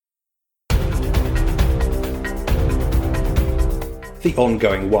the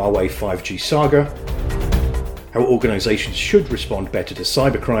ongoing Huawei 5G saga, how organisations should respond better to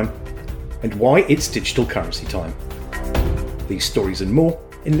cybercrime, and why it's digital currency time. These stories and more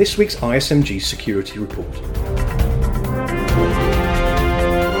in this week's ISMG Security Report.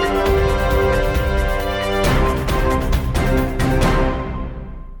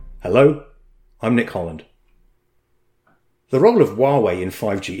 Hello, I'm Nick Holland. The role of Huawei in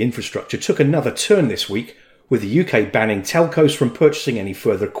 5G infrastructure took another turn this week, with the UK banning telcos from purchasing any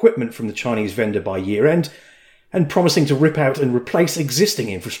further equipment from the Chinese vendor by year-end, and promising to rip out and replace existing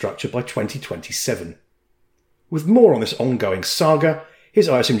infrastructure by 2027. With more on this ongoing saga, here's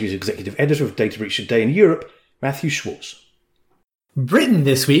ISMG's executive editor of Data Breach Today in Europe, Matthew Schwartz. Britain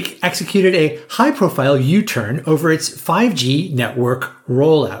this week executed a high-profile U-turn over its 5G network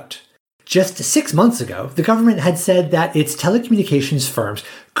rollout. Just 6 months ago, the government had said that its telecommunications firms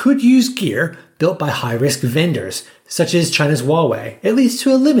could use gear built by high-risk vendors, such as China's Huawei, at least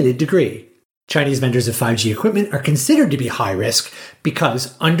to a limited degree. Chinese vendors of 5G equipment are considered to be high risk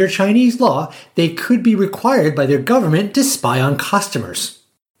because, under Chinese law, they could be required by their government to spy on customers.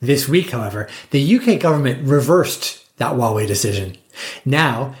 This week, however, the UK government reversed that Huawei decision.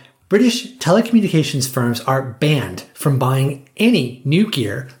 Now, British telecommunications firms are banned from buying any new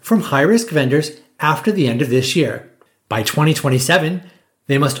gear from high-risk vendors after the end of this year. By 2027,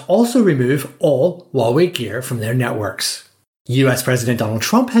 they must also remove all Huawei gear from their networks. US President Donald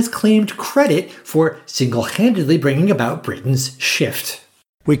Trump has claimed credit for single-handedly bringing about Britain's shift.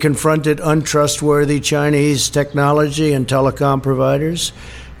 We confronted untrustworthy Chinese technology and telecom providers.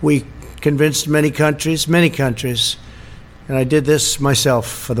 We convinced many countries, and I did this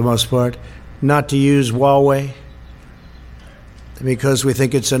myself for the most part, not to use Huawei because we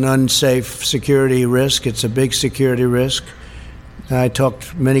think it's an unsafe security risk. It's a big security risk. I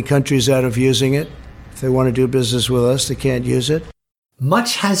talked many countries out of using it. If they want to do business with us, they can't use it.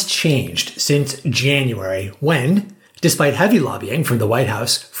 Much has changed since January when, despite heavy lobbying from the White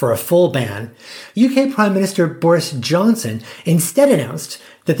House for a full ban, UK Prime Minister Boris Johnson instead announced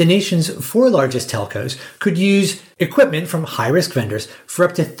that the nation's 4 largest telcos could use equipment from high-risk vendors for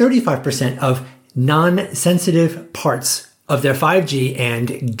up to 35% of non-sensitive parts of their 5G and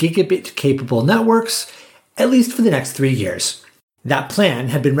gigabit-capable networks, at least for the next 3 years. That plan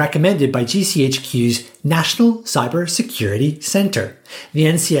had been recommended by GCHQ's National Cyber Security Center. The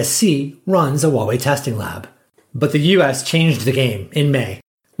NCSC runs a Huawei testing lab. But the US changed the game in May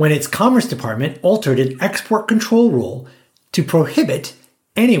when its Commerce Department altered an export control rule to prohibit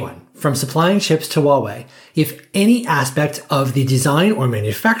anyone from supplying chips to Huawei if any aspect of the design or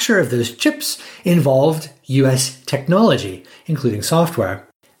manufacture of those chips involved US technology, including software.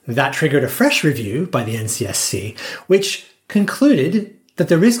 That triggered a fresh review by the NCSC, which concluded that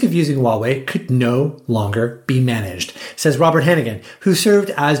the risk of using Huawei could no longer be managed, says Robert Hannigan, who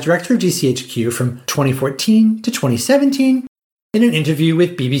served as director of GCHQ from 2014 to 2017 in an interview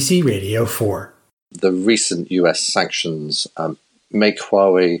with BBC Radio 4. The recent US sanctions make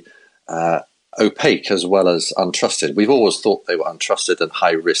Huawei opaque as well as untrusted. We've always thought they were untrusted and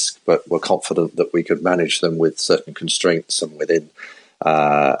high risk, but we're confident that we could manage them with certain constraints and within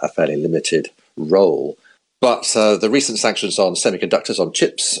a fairly limited role. But the recent sanctions on semiconductors, on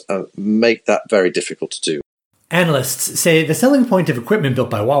chips, make that very difficult to do. Analysts say the selling point of equipment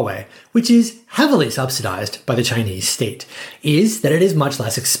built by Huawei, which is heavily subsidized by the Chinese state, is that it is much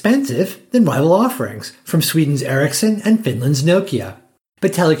less expensive than rival offerings from Sweden's Ericsson and Finland's Nokia.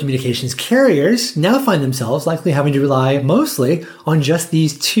 But telecommunications carriers now find themselves likely having to rely mostly on just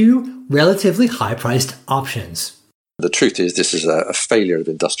these 2 relatively high-priced options. The truth is this is a failure of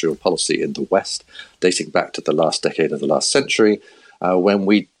industrial policy in the West, dating back to the last decade of the last century, when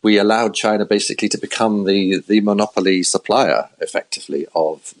we allowed China basically to become the monopoly supplier, effectively,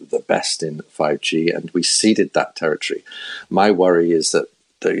 of the best in 5G, and we ceded that territory. My worry is that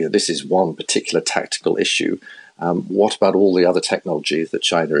this is one particular tactical issue. What about all the other technologies that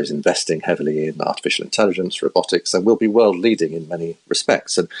China is investing heavily in, artificial intelligence, robotics, and will be world leading in many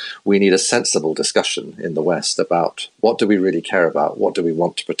respects? And we need a sensible discussion in the West about what do we really care about, what do we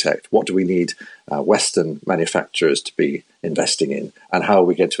want to protect, what do we need Western manufacturers to be investing in, and how are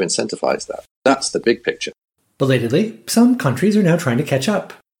we going to incentivize that? That's the big picture. Belatedly, some countries are now trying to catch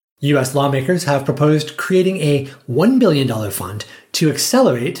up. U.S. lawmakers have proposed creating a $1 billion fund to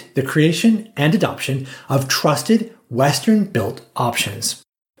accelerate the creation and adoption of trusted Western-built options.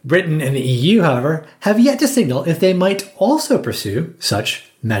 Britain and the EU, however, have yet to signal if they might also pursue such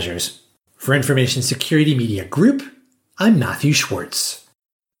measures. For Information Security Media Group, I'm Matthew Schwartz.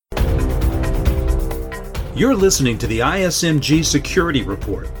 You're listening to the ISMG Security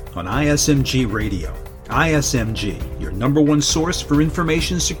Report on ISMG Radio. ISMG, your number one source for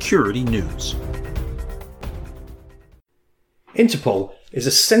information security news. Interpol is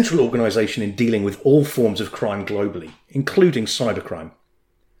a central organisation in dealing with all forms of crime globally, including cybercrime.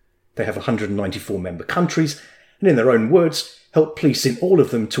 They have 194 member countries, and in their own words, help police in all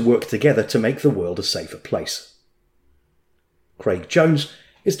of them to work together to make the world a safer place. Craig Jones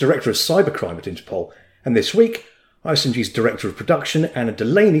is Director of Cybercrime at Interpol, and this week, ISMG's Director of Production, Anna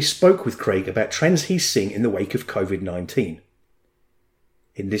Delaney, spoke with Craig about trends he's seeing in the wake of COVID-19.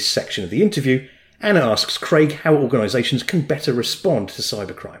 In this section of the interview, Anna asks Craig how organisations can better respond to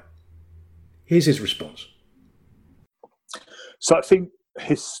cybercrime. Here's his response. So I think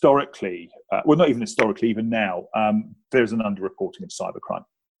historically, well, not even historically, even now, there's an underreporting of cybercrime,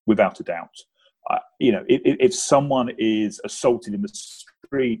 without a doubt. If someone is assaulted in the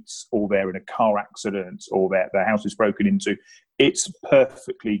streets, or they're in a car accident, or their house is broken into, it's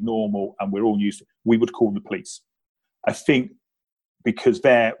perfectly normal, and we're all used to it. We would call the police. I think because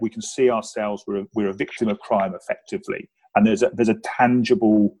there we can see ourselves, we're a victim of crime effectively, and there's a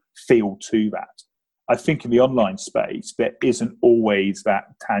tangible feel to that. I think in the online space, there isn't always that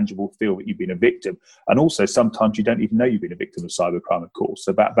tangible feel that you've been a victim. And also sometimes you don't even know you've been a victim of cybercrime, of course.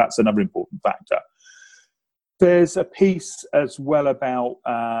 So that's another important factor. There's a piece as well about,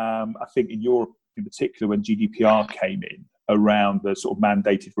 I think in Europe in particular, when GDPR came in, around the sort of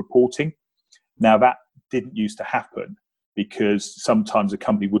mandated reporting. Now that didn't used to happen because sometimes a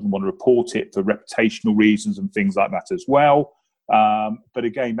company wouldn't want to report it for reputational reasons and things like that as well. But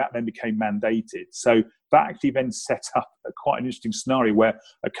again, that then became mandated. So that actually then set up quite an interesting scenario where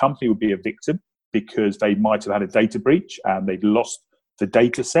a company would be a victim because they might have had a data breach and they'd lost the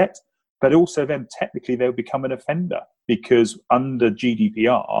data set, but also then technically they would become an offender because under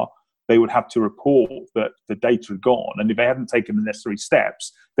GDPR, they would have to report that the data had gone. And if they hadn't taken the necessary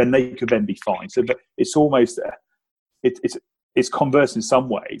steps, then they could then be fined. So it's almost, it's converse in some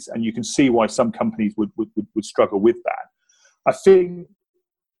ways. And you can see why some companies would struggle with that. I think,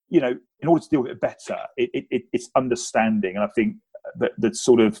 in order to deal with it better, it's understanding. And I think that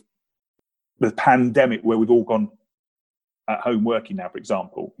sort of the pandemic where we've all gone at home working now, for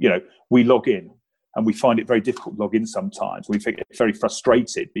example, we log in and we find it very difficult to log in sometimes. We get very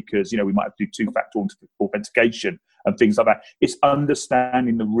frustrated because, we might have to do two-factor authentication and things like that. It's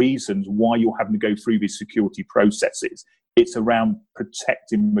understanding the reasons why you're having to go through these security processes. It's around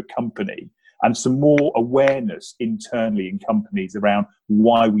protecting the company and some more awareness internally in companies around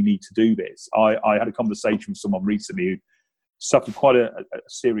why we need to do this. I had a conversation with someone recently who suffered quite a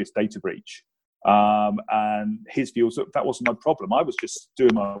serious data breach. And his view was that wasn't my problem. I was just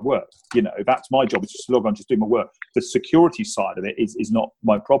doing my work. That's my job. It's just to log on, just doing my work. The security side of it is not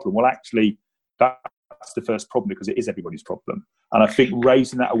my problem. Well, actually, that's the first problem because it is everybody's problem. And I think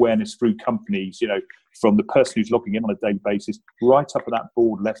raising that awareness through companies, from the person who's logging in on a daily basis, right up at that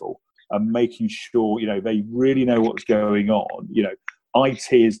board level, and making sure, they really know what's going on. IT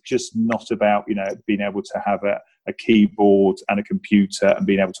is just not about, being able to have a keyboard and a computer and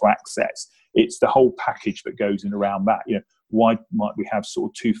being able to access. It's the whole package that goes in around that. Why might we have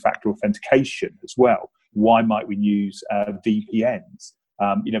sort of two-factor authentication as well? Why might we use VPNs?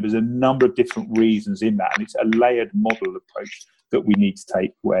 There's a number of different reasons in that, and it's a layered model approach that we need to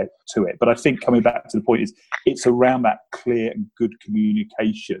take to it. But I think coming back to the point is it's around that clear and good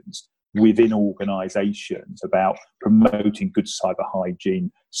communications within organisations about promoting good cyber hygiene,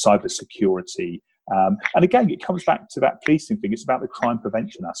 cyber security. And again, it comes back to that policing thing. It's about the crime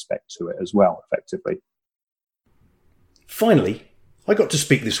prevention aspect to it as well, effectively. Finally, I got to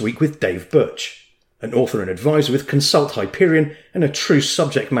speak this week with Dave Birch, an author and advisor with Consult Hyperion and a true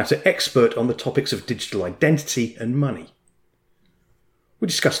subject matter expert on the topics of digital identity and money. We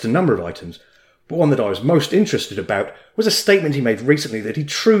discussed a number of items, but one that I was most interested about was a statement he made recently that he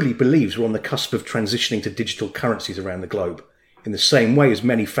truly believes we're on the cusp of transitioning to digital currencies around the globe, in the same way as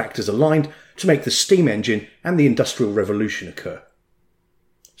many factors aligned to make the steam engine and the Industrial Revolution occur.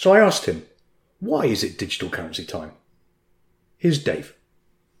 So I asked him, why is it digital currency time? Here's Dave.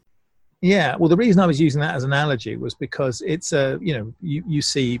 Yeah, well, the reason I was using that as an analogy was because it's you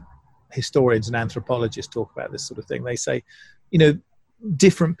see historians and anthropologists talk about this sort of thing. They say,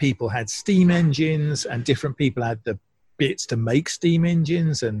 different people had steam engines and different people had the bits to make steam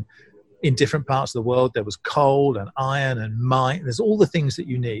engines, and in different parts of the world there was coal and iron and mine. There's all the things that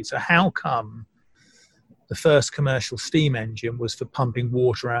you need. So how come the first commercial steam engine was for pumping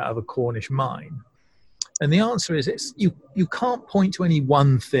water out of a Cornish mine? And the answer is you can't point to any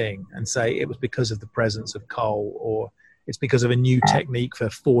one thing and say it was because of the presence of coal, or it's because of a new technique for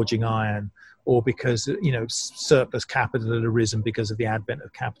forging iron, or because surplus capital had arisen because of the advent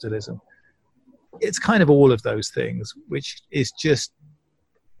of capitalism. it's kind of all of those things, which is just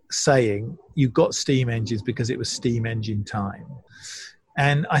saying you've got steam engines because it was steam engine time.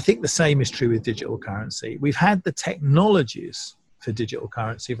 And I think the same is true with digital currency. We've had the technologies for digital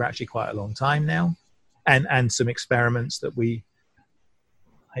currency for actually quite a long time now, and some experiments that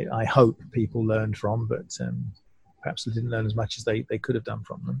I hope people learned from, but perhaps they didn't learn as much as they could have done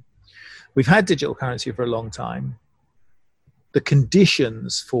from them. We've had digital currency for a long time. The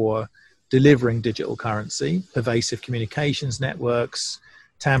conditions for delivering digital currency, pervasive communications networks,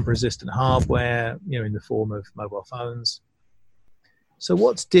 tamper-resistant hardware, in the form of mobile phones. So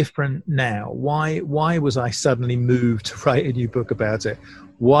what's different now? Why was I suddenly moved to write a new book about it?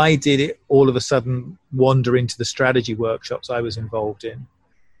 Why did it all of a sudden wander into the strategy workshops I was involved in?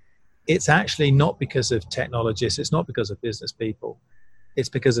 It's actually not because of technologists. It's not because of business people. It's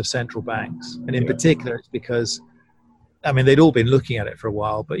because of central banks. And in particular, it's because, they'd all been looking at it for a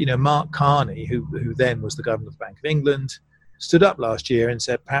while, but, Mark Carney, who then was the governor of the Bank of England, stood up last year and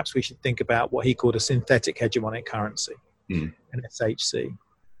said, perhaps we should think about what he called a synthetic hegemonic currency, an SHC,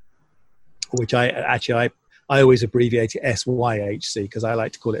 which I always abbreviate it SYHC because I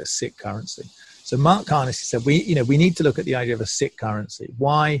like to call it a sick currency. So Mark Carney said, we need to look at the idea of a sick currency.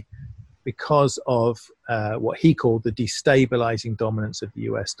 Why? Because of what he called the destabilizing dominance of the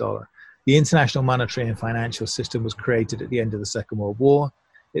US dollar. The international monetary and financial system was created at the end of the Second World War.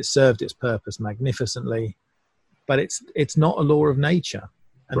 It served its purpose magnificently, but it's not a law of nature.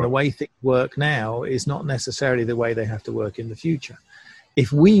 And the way things work now is not necessarily the way they have to work in the future.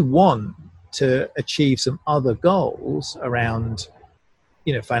 If we want to achieve some other goals around,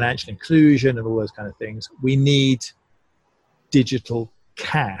 financial inclusion and all those kind of things, we need digital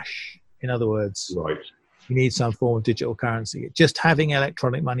cash. In other words, we need some form of digital currency. Just having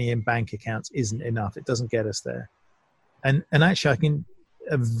electronic money in bank accounts isn't enough. It doesn't get us there. And actually,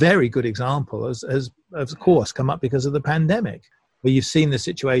 a very good example has of course come up because of the pandemic, where you've seen the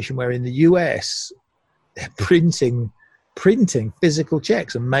situation where in the US, they're printing physical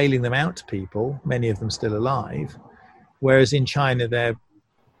checks and mailing them out to people, many of them still alive, whereas in China,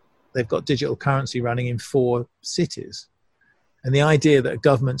 they've got digital currency running in 4 cities. And the idea that a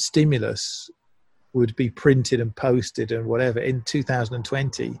government stimulus would be printed and posted and whatever in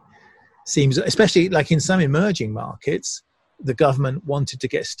 2020 seems, especially like in some emerging markets, the government wanted to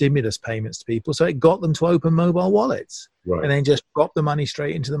get stimulus payments to people, so it got them to open mobile wallets and then just drop the money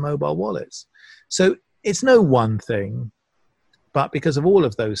straight into the mobile wallets. So it's no one thing, but because of all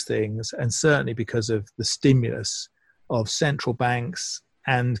of those things, and certainly because of the stimulus of central banks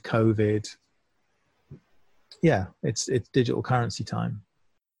and COVID, it's digital currency time.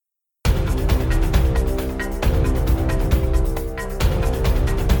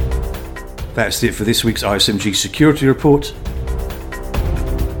 That's it for this week's ISMG Security Report.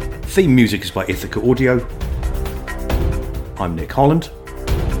 Theme music is by Ithaca Audio. I'm Nick Holland.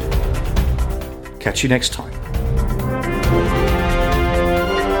 Catch you next time.